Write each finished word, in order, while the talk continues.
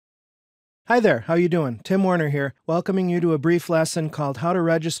Hi there, how you doing? Tim Warner here, welcoming you to a brief lesson called How to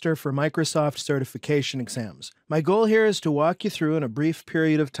Register for Microsoft Certification Exams. My goal here is to walk you through in a brief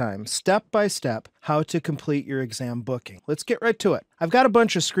period of time, step by step, how to complete your exam booking. Let's get right to it. I've got a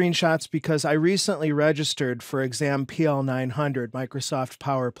bunch of screenshots because I recently registered for exam PL 900, Microsoft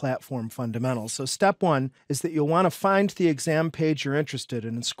Power Platform Fundamentals. So step one is that you'll want to find the exam page you're interested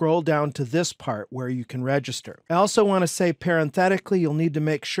in and scroll down to this part where you can register. I also want to say parenthetically, you'll need to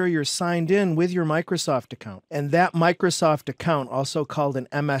make sure you're signed in with your Microsoft account. And that Microsoft account, also called an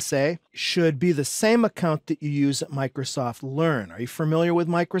MSA, should be the same account that you use at Microsoft Learn. Are you familiar with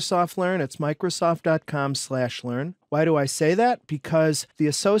Microsoft Learn? It's microsoft.com/learn. Why do I say that? Because the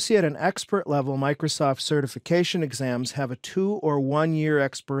associate and expert level Microsoft certification exams have a 2 or 1 year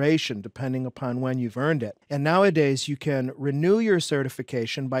expiration depending upon when you've earned it. And nowadays you can renew your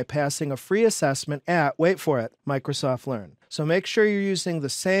certification by passing a free assessment at, wait for it, Microsoft Learn. So make sure you're using the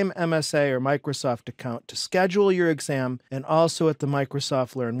same MSA or Microsoft account to schedule your exam and also at the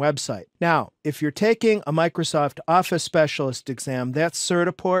Microsoft Learn website. Now, if you're taking a Microsoft Office Specialist exam, that's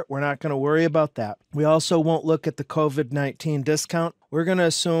Certiport. We're not going to worry about that. We also won't look at the COVID-19 discount. We're going to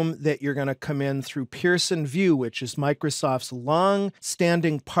assume that you're going to come in through Pearson VUE, which is Microsoft's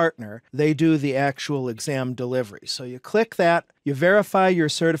long-standing partner. They do the actual exam delivery. So you click that, you verify your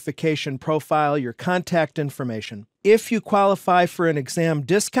certification profile, your contact information. If you qualify for an exam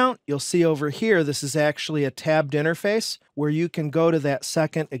discount, you'll see over here, this is actually a tabbed interface where you can go to that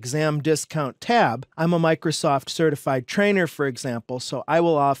second exam discount tab. I'm a Microsoft certified trainer, for example, so I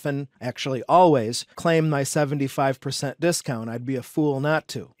will often, actually always, claim my 75% discount. I'd be a fool not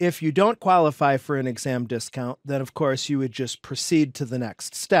to. If you don't qualify for an exam discount, then of course you would just proceed to the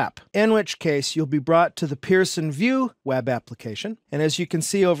next step, in which case you'll be brought to the Pearson VUE web application. And as you can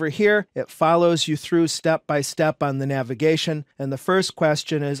see over here, it follows you through step by step on the navigation. And the first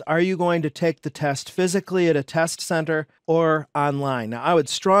question is, are you going to take the test physically at a test center or online? Now, I would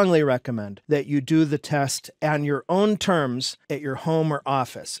strongly recommend that you do the test on your own terms at your home or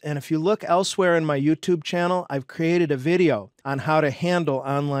office. And if you look elsewhere in my YouTube channel, I've created a video on how to handle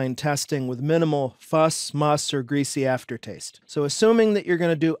online testing with minimal fuss, muss, or greasy aftertaste. So assuming that you're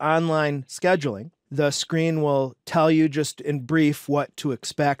going to do online scheduling, the screen will tell you just in brief what to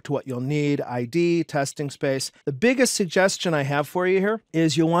expect, what you'll need, ID, testing space. The biggest suggestion I have for you here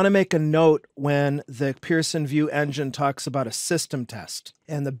is you'll want to make a note when the Pearson VUE engine talks about a system test.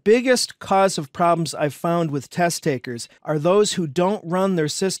 And the biggest cause of problems I've found with test takers are those who don't run their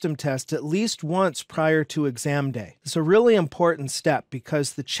system test at least once prior to exam day. It's a really important step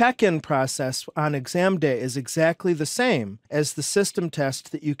because the check-in process on exam day is exactly the same as the system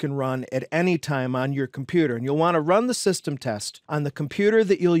test that you can run at any time on your computer. And you'll want to run the system test on the computer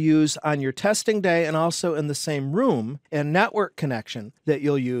that you'll use on your testing day and also in the same room and network connection that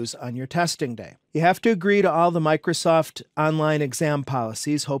you'll use on your testing day. You have to agree to all the Microsoft online exam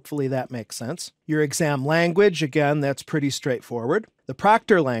policies. Hopefully that makes sense. Your exam language, again, that's pretty straightforward. The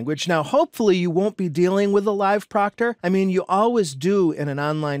proctor language. Now, hopefully you won't be dealing with a live proctor. I mean, you always do in an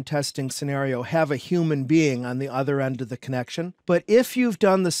online testing scenario have a human being on the other end of the connection. But if you've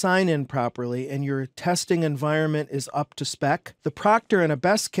done the sign-in properly and your testing environment is up to spec, the proctor in a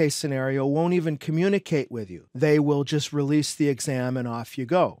best case scenario won't even communicate with you. They will just release the exam and off you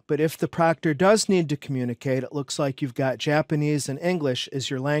go. But if the proctor does need to communicate, it looks like you've got Japanese and English as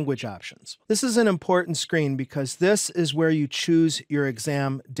your language options. This is an important screen because this is where you choose your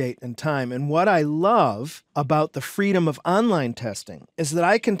exam date and time. And what I love about the freedom of online testing is that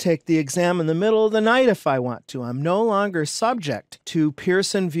I can take the exam in the middle of the night if I want to. I'm no longer subject to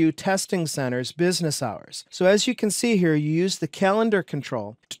Pearson VUE Testing Center's business hours. So as you can see here, you use the calendar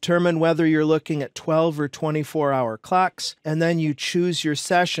control to determine whether you're looking at 12 or 24-hour clocks, and then you choose your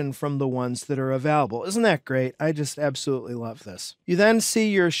session from the ones that are available. Isn't that great? I just absolutely love this. You then see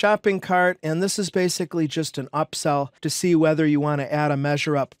your shopping cart, and this is basically just an upsell to see whether you want to add a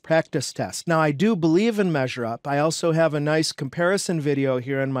Measure Up practice test. Now, I do believe in Measure Up. I also have a nice comparison video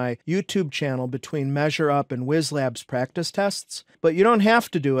here on my YouTube channel between Measure Up and WizLab's practice tests, but you don't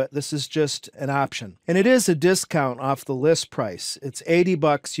have to do it. This is just an option. And it is a discount off the list price. It's $80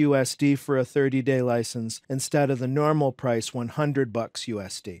 USD for a 30-day license instead of the normal price, $100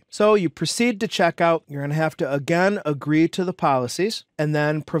 USD. So you proceed to checkout. You're going to have to again agree to the policies and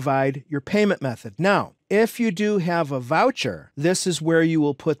then provide your payment method. Now, if you do have a voucher, this is where you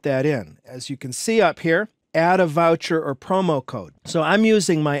will put that in. As you can see up here, add a voucher or promo code. So I'm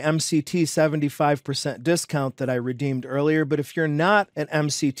using my MCT 75% discount that I redeemed earlier, but if you're not an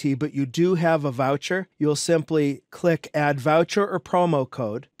MCT but you do have a voucher, you'll simply click add voucher or promo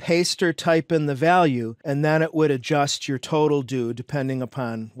code, paste or type in the value, and then it would adjust your total due depending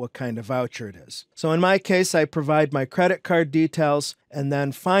upon what kind of voucher it is. So in my case, I provide my credit card details, and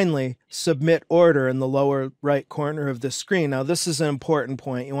then finally submit order in the lower right corner of the screen. Now this is an important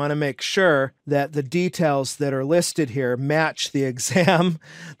point. You want to make sure that the details that are listed here match the exam,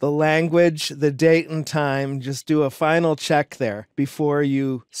 the language, the date and time. Just do a final check there before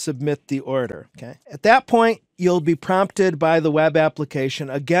you submit the order. Okay. At that point, you'll be prompted by the web application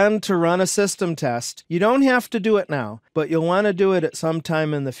again to run a system test. You don't have to do it now, but you'll want to do it at some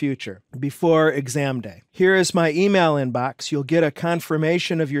time in the future before exam day. Here is my email inbox. You'll get a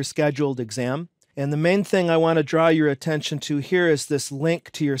confirmation of your scheduled exam. And the main thing I want to draw your attention to here is this link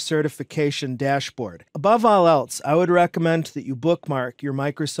to your certification dashboard. Above all else, I would recommend that you bookmark your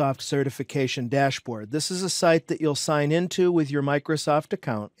Microsoft certification dashboard. This is a site that you'll sign into with your Microsoft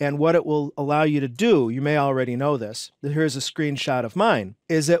account, and what it will allow you to do, you may already know this, here's a screenshot of mine,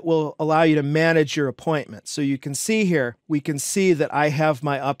 is it will allow you to manage your appointments. So you can see here, we can see that I have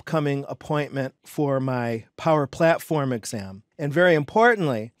my upcoming appointment for my Power Platform exam. And very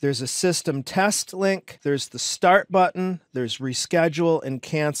importantly, there's a system test link, there's the start button, there's reschedule and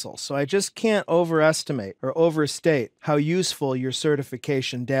cancel. So I just can't overestimate or overstate how useful your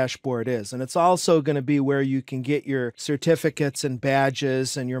certification dashboard is. And it's also going to be where you can get your certificates and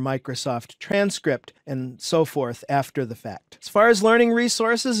badges and your Microsoft transcript and so forth after the fact. As far as learning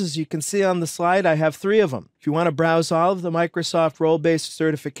resources, as you can see on the slide, I have 3 of them. If you want to browse all of the Microsoft role-based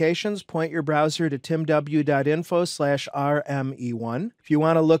certifications, point your browser to timw.info/RME1. If you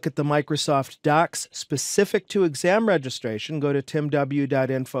want to look at the Microsoft docs specific to exam registration, go to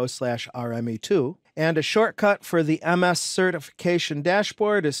timw.info/RME2. And a shortcut for the MS certification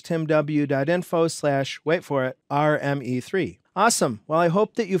dashboard is timw.info/wait for it, RME3. Awesome. Well, I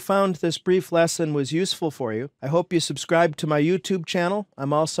hope that you found this brief lesson was useful for you. I hope you subscribe to my YouTube channel.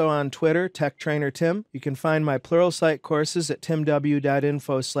 I'm also on Twitter, Tech Trainer Tim. You can find my Pluralsight courses at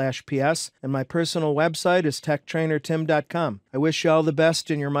timw.info/ps, and my personal website is techtrainertim.com. I wish you all the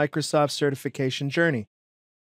best in your Microsoft certification journey.